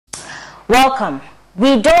Welcome.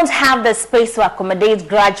 We don't have the space to accommodate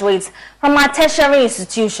graduates from our tertiary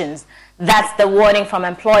institutions. That's the warning from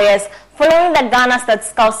employers following the Ghana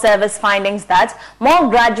Statistical Service findings that more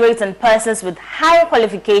graduates and persons with higher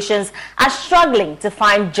qualifications are struggling to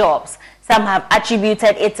find jobs. Some have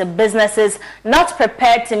attributed it to businesses not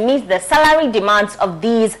prepared to meet the salary demands of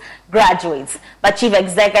these graduates. But Chief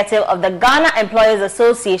Executive of the Ghana Employers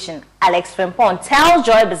Association, Alex Frimpong, tells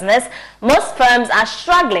Joy Business most firms are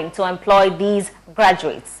struggling to employ these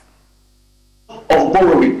graduates. Of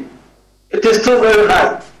borrowing, it is still very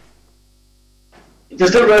high. It is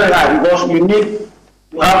still very high because we need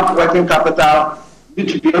to have working capital, we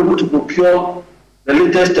need to be able to procure the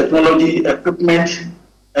latest technology, equipment,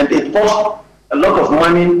 and it costs a lot of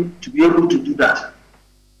money to be able to do that.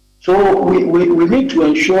 So we need to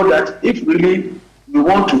ensure that if really we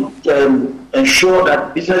want to ensure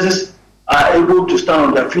that businesses are able to stand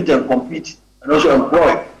on their feet and compete and also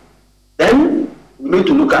employ, then we need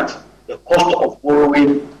to look at the cost of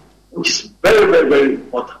borrowing, which is very, very, very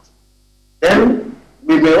important. Then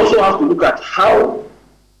we may also have to look at how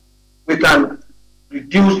we can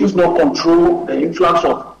reduce, if not control, the influx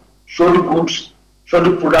of shoddy goods,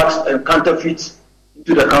 shoddy products and counterfeits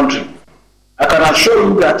into the country. I can assure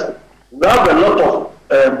you that we have a lot of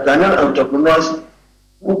Ghanaian entrepreneurs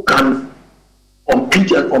who can compete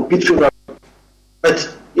favorably.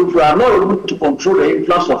 But if we are not able to control the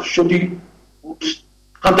influx of shoddy goods,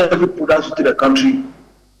 counterfeit products into the country,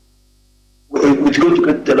 it's going to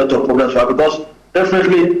create a lot of problems for us, because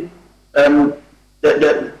definitely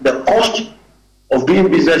the cost of doing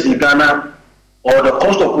business in Ghana or the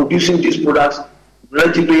cost of producing these products is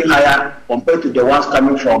relatively higher compared to the ones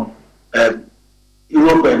coming from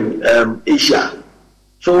Europe and Asia.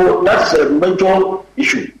 So that's a major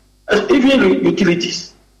issue. Even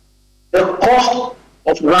utilities, the cost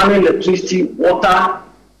of running electricity, water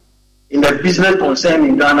in the business concern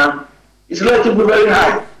in Ghana is relatively very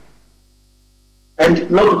high. And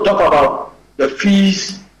not to talk about the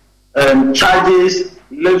fees, charges,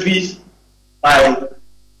 levies by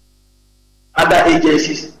other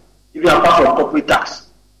agencies, even apart from corporate tax.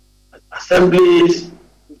 Assemblies,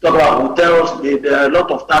 we talk about hotels, there are a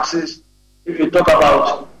lot of taxes. If you talk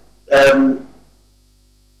about the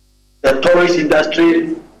tourist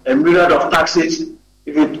industry, a myriad of taxes,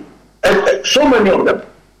 so many of them.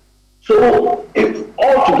 So if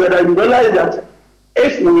altogether you realize that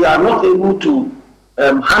if we are not able to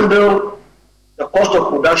handle the cost of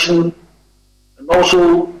production and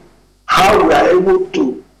also how we are able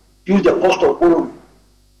to use the cost of borrowing,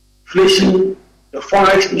 inflation, the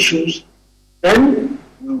forex issues, then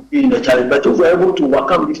we'll be in a challenge. But if we're able to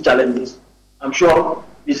overcome these challenges, I'm sure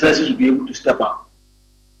businesses will be able to step up.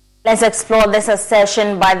 Let's explore this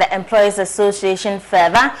session by the Employers Association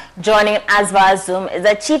further. Joining us via Zoom is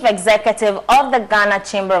the Chief Executive of the Ghana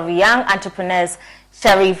Chamber of Young Entrepreneurs,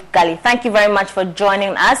 Sharif Gali. Thank you very much for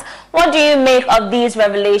joining us. What do you make of these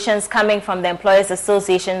revelations coming from the Employers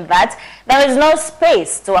Association that there is no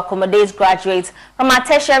space to accommodate graduates from our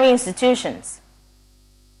tertiary institutions?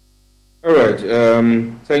 All right.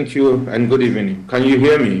 Thank you and good evening. Can you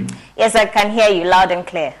hear me? Yes, I can hear you loud and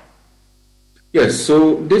clear. Yes,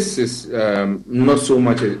 so this is not so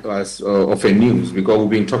much as of a news, because we've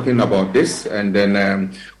been talking about this, and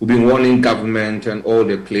then we've been warning government and all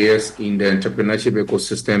the players in the entrepreneurship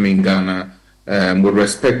ecosystem in Ghana with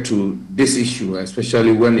respect to this issue,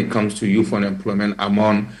 especially when it comes to youth unemployment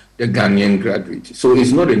among the Ghanaian graduates. So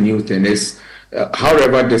it's not a new thing. It's,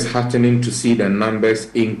 however, disheartening to see the numbers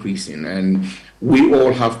increasing, and we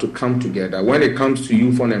all have to come together. When it comes to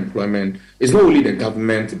youth unemployment, it's not only the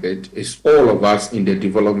government, but it's all of us in the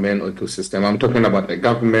development ecosystem. I'm talking about the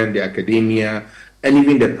government, the academia, and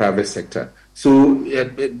even the private sector. So,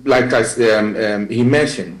 like as he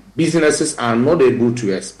mentioned, businesses are not able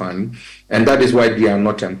to expand, and that is why they are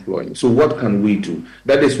not employing. So what can we do?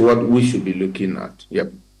 That is what we should be looking at.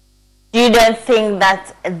 Yep. Do you then think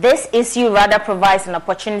that this issue rather provides an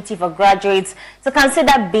opportunity for graduates to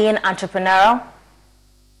consider being entrepreneurial?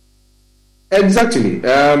 Exactly.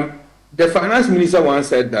 The finance minister once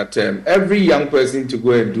said that every young person to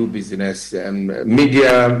go and do business,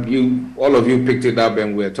 media, all of you picked it up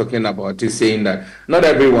and we're talking about it, saying that not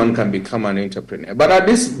everyone can become an entrepreneur. But at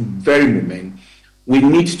this very moment, we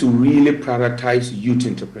need to really prioritize youth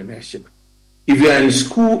entrepreneurship. If you are in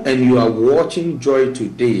school and you are watching Joy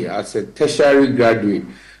today as a tertiary graduate,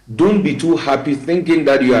 don't be too happy thinking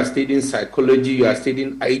that you are studying psychology, you are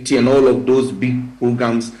studying IT and all of those big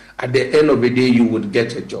programs. At the end of the day, you would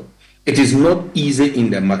get a job. It is not easy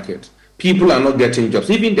in the market. People are not getting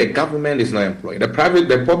jobs. Even the government is not employing.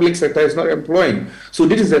 The public sector is not employing. So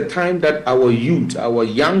this is a time that our youth, our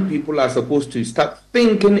young people are supposed to start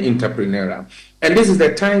thinking entrepreneurial. And this is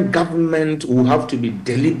the time government will have to be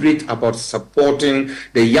deliberate about supporting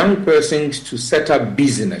the young persons to set up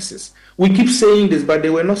businesses. We keep saying this, but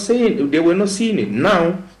they were not seeing it.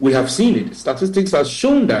 Now we have seen it. Statistics have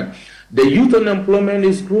shown that the youth unemployment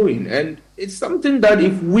is growing, and it's something that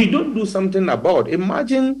if we don't do something about,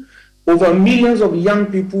 imagine over millions of young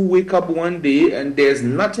people wake up one day and there's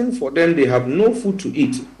nothing for them. They have no food to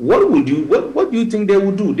eat. What do you think they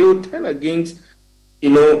will do? They will turn against,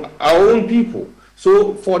 our own people.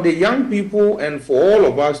 So for the young people and for all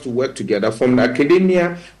of us to work together from the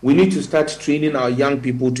academia, we need to start training our young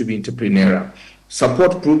people to be entrepreneurial.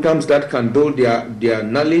 Support programs that can build their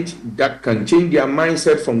knowledge, that can change their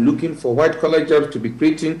mindset from looking for white-collar jobs to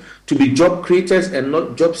be job creators and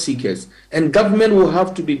not job seekers. And government will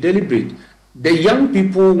have to be deliberate. The young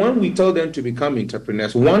people, when we tell them to become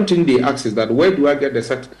entrepreneurs, one thing they ask is that, where do I get the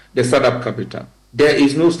startup capital? There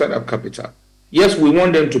is no startup capital. Yes, we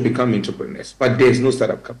want them to become entrepreneurs, but there is no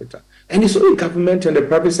startup capital. And it's only government and the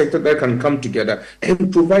private sector that can come together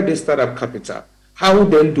and provide the startup capital. How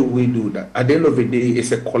then do we do that? At the end of the day,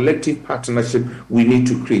 it's a collective partnership we need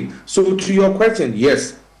to create. So to your question,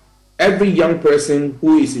 yes, every young person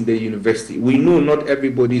who is in the university, we know not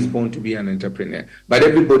everybody is born to be an entrepreneur, but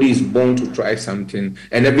everybody is born to try something,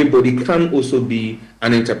 and everybody can also be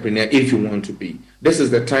an entrepreneur if you want to be. This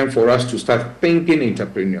is the time for us to start thinking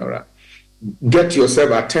entrepreneurial. Get yourself,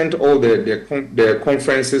 attend all the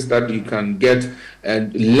conferences that you can get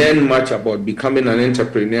and learn much about becoming an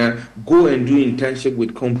entrepreneur. Go and do internship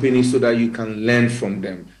with companies so that you can learn from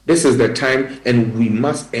them. This is the time, and we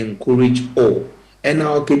must encourage all. And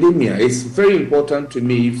our academia is very important to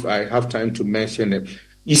me, if I have time to mention it.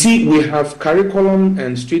 You see, we have curriculum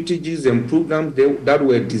and strategies and programs that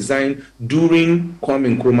were designed during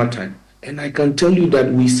Kwame Nkrumah time. And I can tell you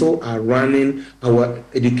that we are running our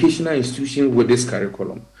educational institution with this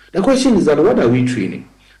curriculum. The question is that, what are we training?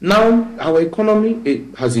 Now, our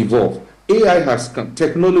economy has evolved. AI has come.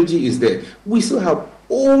 Technology is there. We still have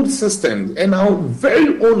old systems, and our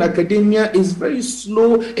very own academia is very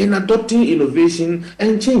slow in adopting innovation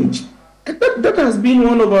and change. And that has been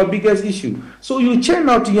one of our biggest issues. So you churn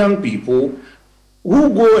out young people who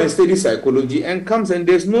go and study psychology and comes and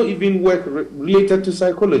there's no even work related to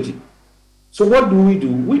psychology. So what do?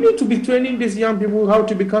 We need to be training these young people how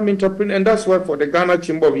to become entrepreneurs, and that's why for the Ghana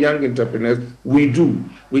Chamber of Young Entrepreneurs, we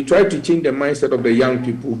try to change the mindset of the young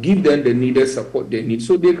people, give them the needed support they need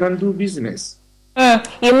so they can do business.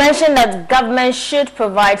 You mentioned that government should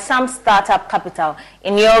provide some startup capital.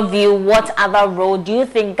 In your view, what other role do you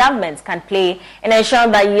think governments can play in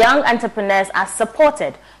ensuring that young entrepreneurs are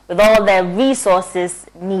supported with all the resources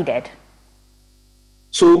needed?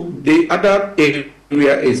 So the other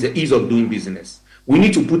area is the ease of doing business. We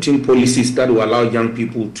need to put in policies that will allow young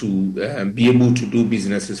people to be able to do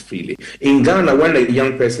businesses freely. In Ghana, when a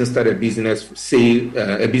young person starts a business, say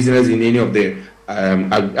a business in any of the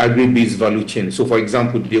agri-based value chain. So, for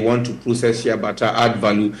example, they want to process shea butter, add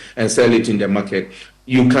value, and sell it in the market.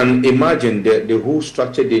 You can imagine the whole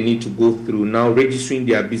structure they need to go through now, registering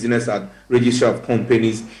their business at Register of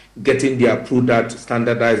Companies, getting their product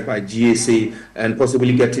standardized by GSA, and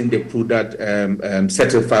possibly getting the product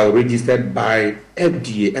certified or registered by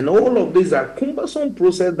FDA. And all of these are cumbersome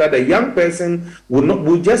process that a young person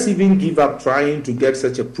will just even give up trying to get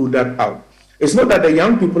such a product out. It's not that the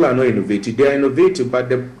young people are not innovative. They are innovative, but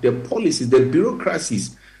the policies, the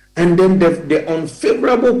bureaucracies, and then the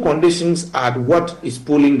unfavorable conditions are what is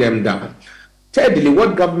pulling them down. Thirdly,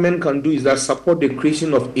 what government can do is that support the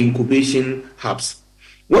creation of incubation hubs.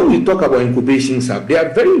 When we talk about incubation hubs, they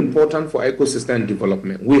are very important for ecosystem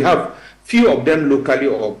development. We have few of them locally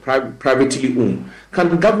or privately owned.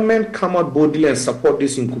 Can government come out boldly and support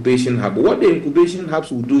this incubation hub? What the incubation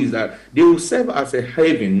hubs will do is that they will serve as a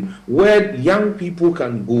haven where young people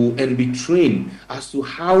can go and be trained as to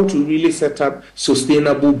how to really set up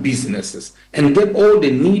sustainable businesses and get all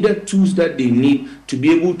the needed tools that they need to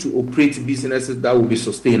be able to operate businesses that will be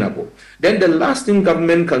sustainable. Then the last thing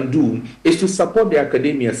government can do is to support the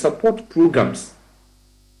academia, support programs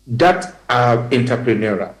that are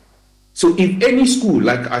entrepreneurial. So if any school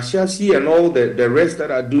like Ashasi and all the rest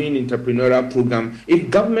that are doing entrepreneurial program, if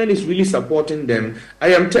government is really supporting them, I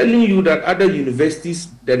am telling you that other universities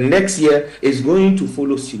the next year is going to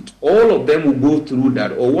follow suit. All of them will go through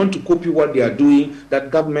that or want to copy what they are doing,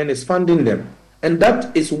 that government is funding them. And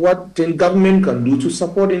that is what the government can do to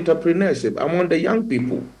support entrepreneurship among the young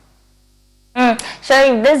people. Shall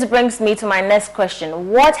Sherry, this brings me to my next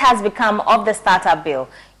question. What has become of the startup bill?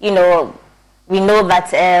 You know, we know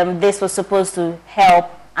that this was supposed to help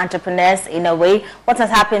entrepreneurs in a way. What has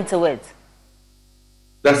happened to it?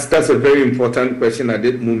 That's a very important question at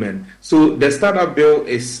this moment. So the startup bill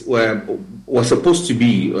was supposed to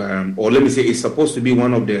be, or let me say, it's supposed to be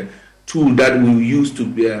one of the tools that we use to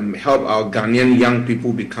help our Ghanaian young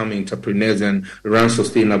people become entrepreneurs and run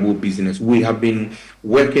sustainable business. We have been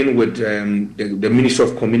working with the Ministry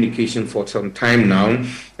of Communication for some time now,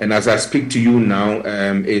 and as I speak to you now,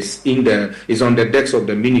 it's on the decks of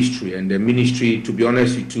the ministry, and the ministry, to be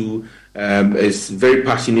honest with you, is very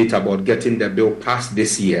passionate about getting the bill passed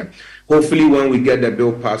this year. Hopefully, when we get the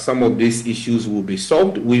bill passed, some of these issues will be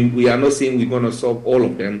solved. We are not saying we're going to solve all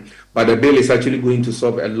of them, but the bill is actually going to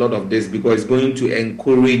solve a lot of this because it's going to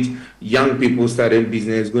encourage young people starting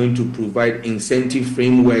business, going to provide incentive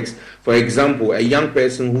frameworks. For example, a young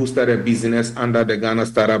person who started a business under the Ghana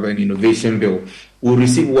Startup and Innovation Bill will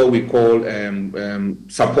receive what we call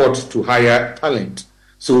support to hire talent.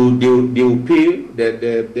 So they will pay,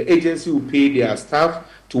 the agency will pay their staff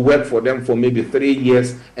to work for them for maybe 3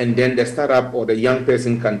 years, and then the startup or the young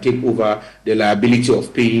person can take over the liability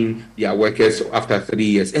of paying their workers after 3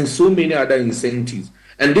 years, and so many other incentives.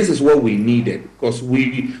 And this is what we needed, because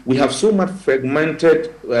we have so much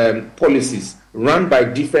fragmented policies run by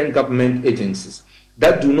different government agencies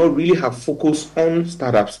that do not really have focus on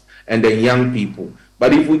startups and the young people.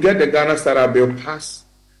 But if we get the Ghana Startup Bill passed,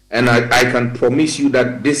 and I can promise you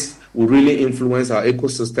that this will really influence our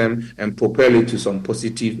ecosystem and propel it to some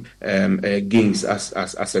positive gains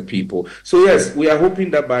as a people. So yes, we are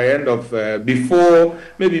hoping that by end of, before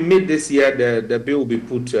maybe mid this year, the bill will be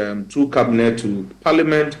put through cabinet to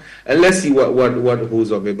parliament, and let's see what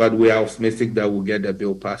holds of it. But we are optimistic that we'll get the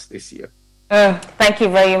bill passed this year. Thank you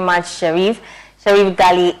very much, Sharif. Sharif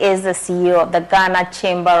Gali is the CEO of the Ghana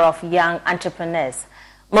Chamber of Young Entrepreneurs.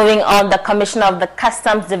 Moving on, the Commissioner of the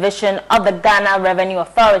Customs Division of the Ghana Revenue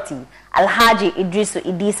Authority, Alhaji Idrisu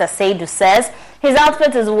Idisa Seidu, says his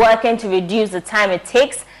outfit is working to reduce the time it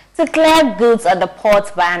takes to clear goods at the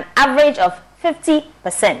port by an average of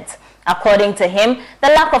 50%. According to him, the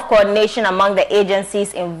lack of coordination among the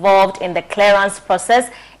agencies involved in the clearance process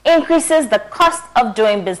increases the cost of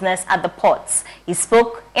doing business at the ports. He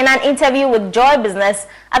spoke in an interview with Joy Business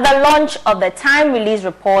at the launch of the Time Release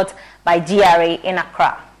Report by GRA in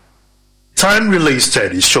Accra. Time release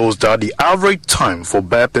study shows that the average time for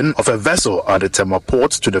berthing of a vessel at the Tema port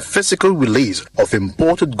to the physical release of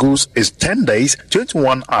imported goods is 10 days,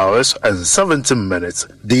 21 hours and 17 minutes.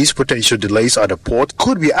 These potential delays at the port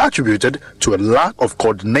could be attributed to a lack of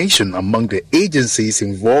coordination among the agencies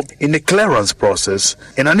involved in the clearance process.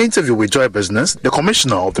 In an interview with Joy Business, the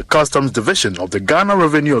Commissioner of the Customs Division of the Ghana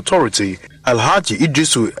Revenue Authority, Alhaji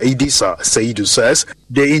Idrisu Idisa Seidu, says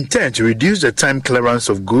they intend to reduce the time clearance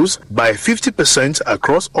of goods by 50%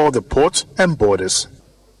 across all the ports and borders.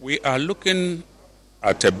 We are looking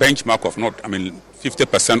at a benchmark of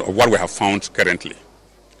 50% of what we have found currently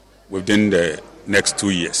within the next 2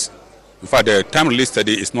 years. In fact, the time release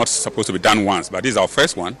study is not supposed to be done once, but this is our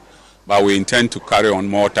first one. But we intend to carry on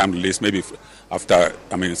more time release, maybe after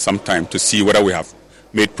some time, to see whether we have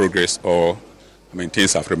made progress or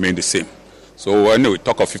things have remained the same. So when we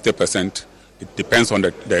talk of 50%, it depends on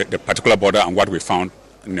the particular border and what we found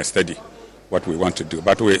in the study, what we want to do.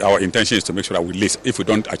 But our intention is to make sure that if we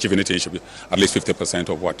don't achieve anything, it should be at least 50%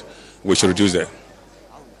 of what we should reduce there.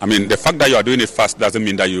 The fact that you are doing it fast doesn't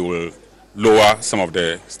mean that you will lower some of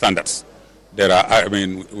the standards. We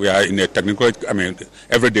are in a technical,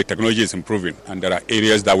 everyday technology is improving, and there are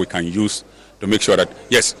areas that we can use to make sure that,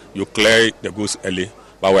 yes, you clear the goods early,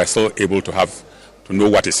 but we're still able to know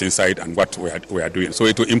what is inside and what we are doing. So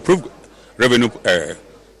it will improve revenue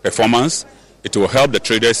performance. It will help the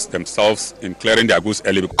traders themselves in clearing their goods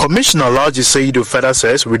early. Commissioner Alhaji Seidu further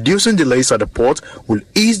says reducing delays at the port will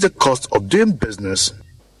ease the cost of doing business.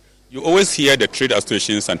 You always hear the trade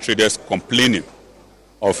associations and traders complaining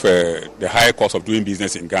of the higher cost of doing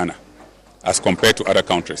business in Ghana as compared to other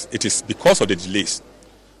countries. It is because of the delays.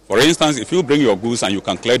 For instance, if you bring your goods and you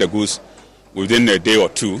can clear the goods within a day or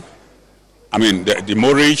two, the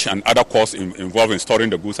demurrage and other costs involved in storing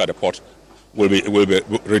the goods at the port will be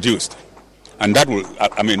reduced, and that will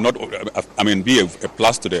be a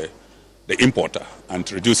plus to the importer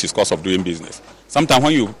and reduce his cost of doing business. Sometimes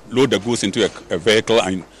when you load the goods into a vehicle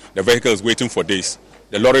and the vehicle is waiting for days,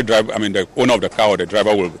 the lorry driver, the owner of the car or the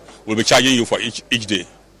driver will be charging you for each day.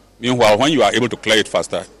 Meanwhile, when you are able to clear it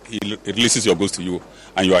faster, he releases your goods to you,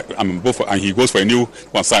 and and he goes for a new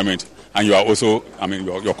consignment. And you are also,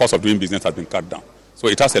 your cost of doing business has been cut down. So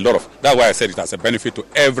it has a lot of, that's why I said it has a benefit to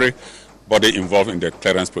everybody body involved in the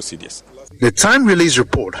clearance procedures. The time release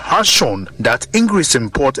report has shown that increase in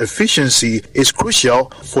port efficiency is crucial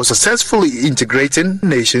for successfully integrating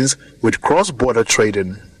nations with cross-border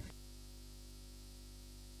trading.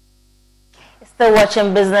 Still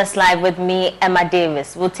watching Business Live with me, Emma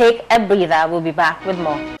Davis. We'll take a breather. We'll be back with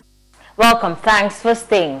more. Welcome. Thanks for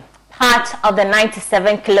staying. Part of the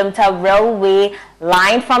 97-kilometer railway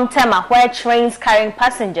line from Tema, where trains carrying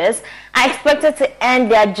passengers are expected to end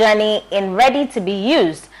their journey in ready to be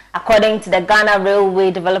used, according to the Ghana Railway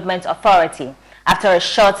Development Authority. After a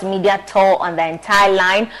short media tour on the entire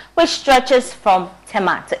line, which stretches from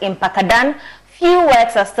Tema to Impakadan, few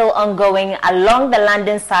works are still ongoing along the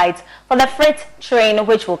landing site for the freight train,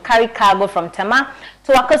 which will carry cargo from Tema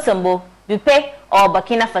to Akosombo, Dupe, or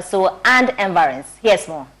Burkina Faso and environs. Here's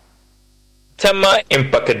more.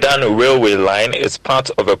 Tema-Impakadan railway line is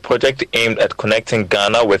part of a project aimed at connecting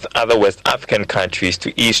Ghana with other West African countries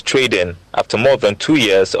to ease trading. After more than 2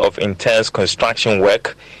 years of intense construction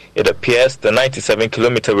work, it appears the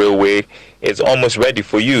 97-kilometer railway is almost ready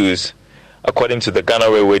for use. According to the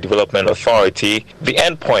Ghana Railway Development Authority, the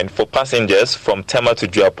endpoint for passengers from Tema to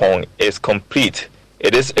Juapong is complete.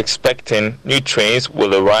 It is expecting new trains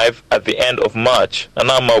will arrive at the end of March.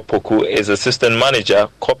 Nana Maupoku is Assistant Manager,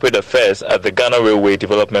 Corporate Affairs at the Ghana Railway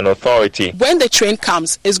Development Authority. When the train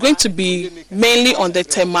comes, it's going to be mainly on the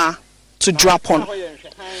Tema to Juapong,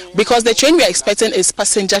 because the train we are expecting is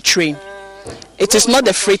passenger train. It is not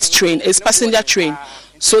the freight train, it's passenger train.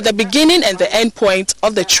 So the beginning and the end point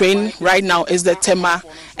of the train right now is the Tema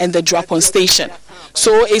and the Juapong station.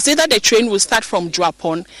 So it's either the train will start from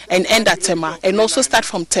Juapong and end at Tema, and also start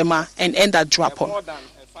from Tema and end at Juapong.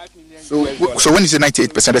 So when you say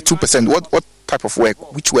 98%, the 2%, what type of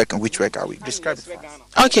work, which work and which work are we? Describe it for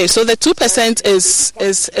us. Okay, so the 2%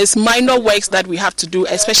 is minor works that we have to do,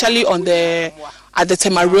 especially at the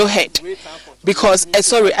Tema railhead. Because,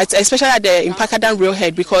 especially at the Impakadan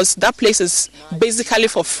railhead, because that place is basically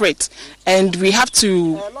for freight. And we have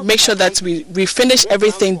to make sure that we finish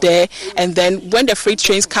everything there. And then when the freight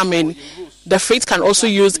trains come in, the freight can also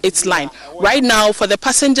use its line. Right now, for the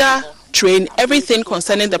passenger train, everything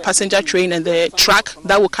concerning the passenger train and the track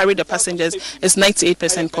that will carry the passengers is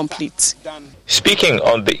 98% complete. Speaking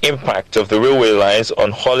on the impact of the railway lines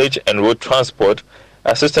on haulage and road transport,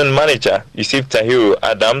 Assistant Manager Yusuf Tahiru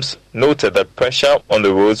Adams noted that pressure on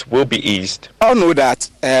the roads will be eased. All know that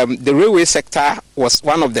the railway sector was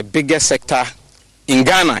one of the biggest sector in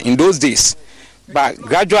Ghana in those days, but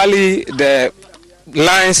gradually the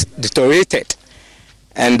lines deteriorated,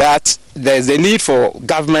 and that there's a need for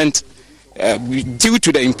government due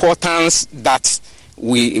to the importance that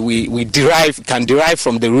we can derive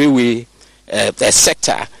from the railway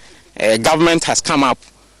sector. Government has come up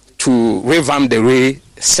to revamp the rail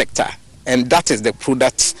sector, and that is the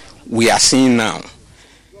product we are seeing now.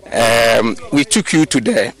 We took you to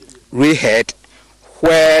the railhead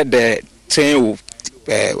where the train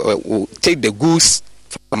will take the goods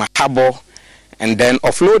from a harbour and then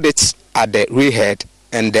offload it at the railhead,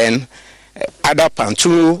 and then either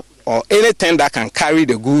pontoon or anything that can carry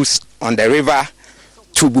the goods on the river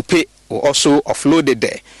to Bupe will also offload it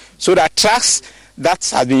there. So that trucks that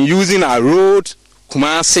have been using our road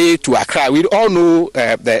Kumasi to Accra, we all know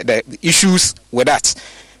the issues with that.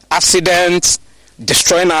 Accidents,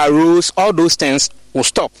 destroying our roads, all those things will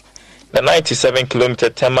stop. The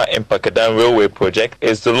 97-kilometer Tema-Impakadan railway project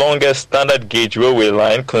is the longest standard gauge railway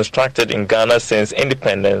line constructed in Ghana since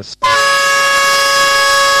independence.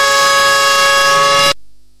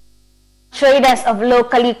 Traders of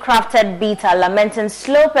locally crafted beads are lamenting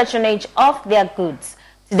slow patronage of their goods.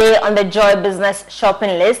 Today on the Joy Business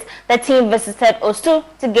shopping list, the team visited Osu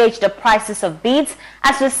to gauge the prices of beads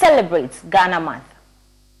as we celebrate Ghana Month.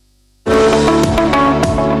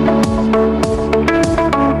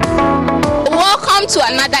 Welcome to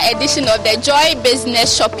another edition of the Joy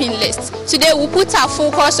Business shopping list. Today we put our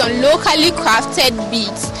focus on locally crafted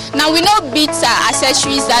beads. Now we know beads are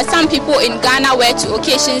accessories that some people in Ghana wear to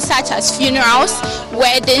occasions such as funerals,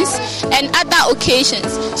 weddings, and other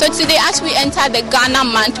occasions. So today, as we enter the Ghana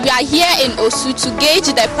month, we are here in Osu to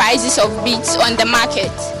gauge the prices of beads on the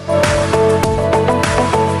market.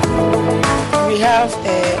 We have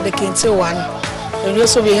the Kente one, and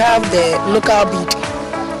also we have the local bead,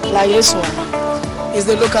 like this one. It's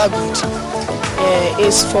the local bead.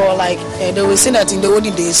 It's for like they were saying that in the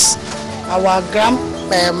olden days, our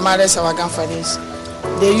grandmothers, our grandfathers,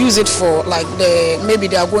 they use it for like maybe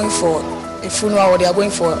they are going for a funeral, or they are going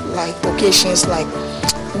for like occasions, like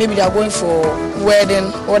maybe they are going for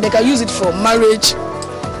wedding, or they can use it for marriage.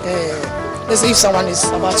 Let's say if someone is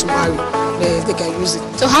about to marry, they can use it.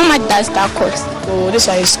 So how much does that cost? So this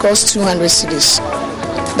one is cost 200 cedis.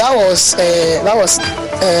 That was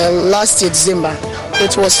last year December.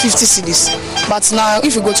 It was 50 cedis. But now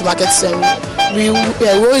if you go to market, we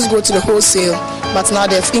always go to the wholesale. But now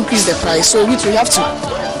they've increased the price, so we have to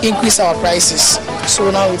increase our prices. So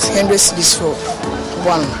now it's 100 cedis for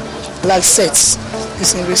one, like sets.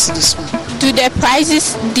 It's 100 cedis one. Do the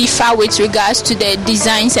prices differ with regards to the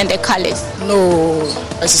designs and the colors? No,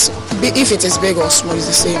 if it is big or small, it's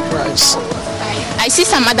the same price. I see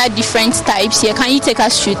some other different types here. Can you take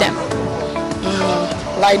us through them?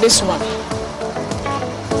 Like this one.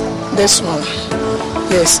 This one,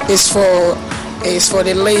 yes, it's for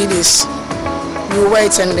the ladies. You wear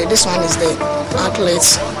it, and this one is the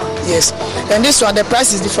athletes. Yes, and this one, the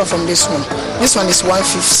price is different from this one. This one is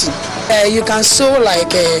 150. You can sew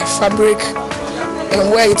like a fabric and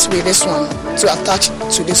wear it with this one to attach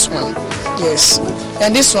to this one. Yes,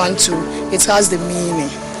 and this one too, it has the meaning.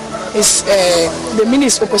 It's the meaning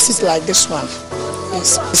is opposite like this one.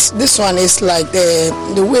 Yes. This one is like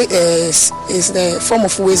the way is the form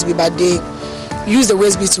of waist bead, but they use the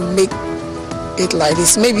waist bead to make it like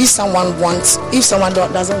this. Maybe if someone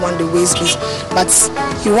doesn't want the waist bead, but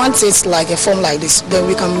he wants it like a form like this, then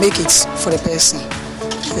we can make it for the person.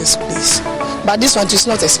 Yes, please. But this one is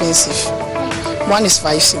not expensive. One is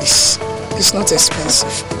 5 cedis. It's not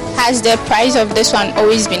expensive. Has the price of this one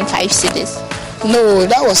always been 5 cedis? No,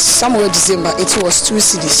 that was somewhere December. It was 2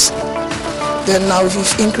 cedis. Then now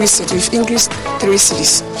we've increased it. We've increased 3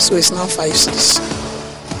 cedis, so it's now 5 cedis.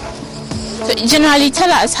 So generally,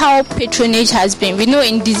 tell us how patronage has been. We know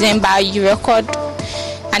in December you record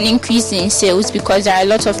an increase in sales because there are a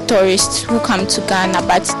lot of tourists who come to Ghana.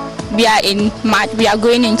 But we are in March. We are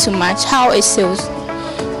going into March. How is sales?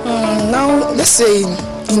 Now let's say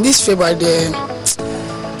in this February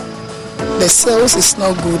the sales is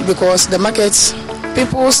not good because the markets.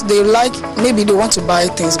 People, they like, maybe they want to buy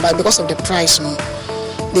things, but because of the price,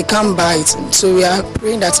 they can't buy it. So we are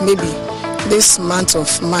praying that maybe this month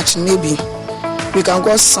of March, maybe we can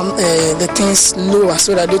get some the things lower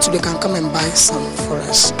so that they can come and buy some for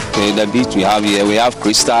us. Okay, the beach we have here, we have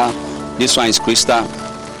Crystal. This one is Crystal.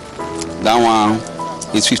 That one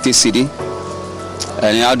is 50 cedi.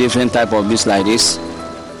 And you have different type of beach like this.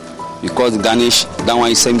 We call it garnish. That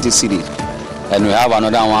one is 70 cedi. And we have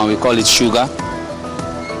another one, we call it Sugar.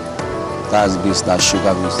 That's beast, that's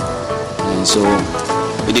sugar beast. And so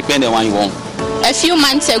it depends on what you want. A few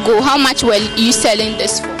months ago, how much were you selling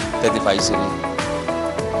this for? 35 cedi.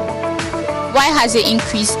 Why has it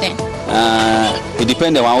increased then? It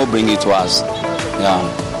depends on who bring it to us. Yeah.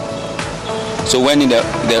 So when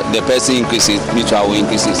the person increases, mutual will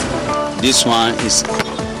increases. This one is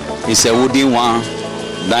a wooden one.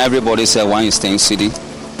 Now everybody says one is 10 cedi,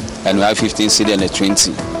 and we have 15 cedi and a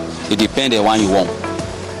 20. It depends on what you want.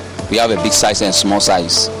 We have a big size and small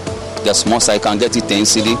size. The small size can get it 10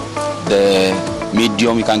 cedi. The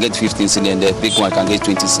medium you can get 15 cedi, and the big one can get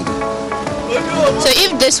 20 cedi. So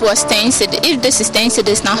if this was 10 cedi, if this is 10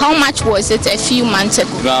 cedis now, how much was it a few months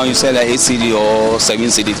ago? Now you sell like 8 cedi or 7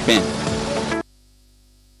 cedi, depend.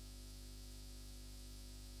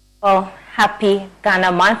 Well, happy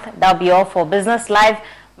Ghana month. That'll be all for Business Live.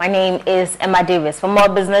 My name is Emma Davis. For more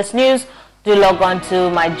business news, do log on to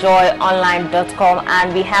myjoyonline.com,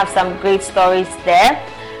 and we have some great stories there.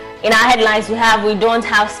 In our headlines, we don't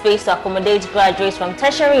have space to accommodate graduates from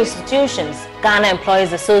tertiary institutions. Ghana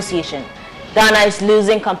Employers Association. Ghana is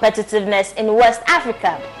losing competitiveness in West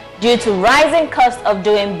Africa due to rising cost of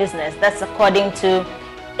doing business. That's according to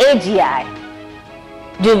AGI.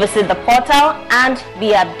 Do visit the portal and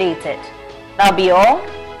be updated. That'll be all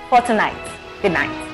for tonight. Good night.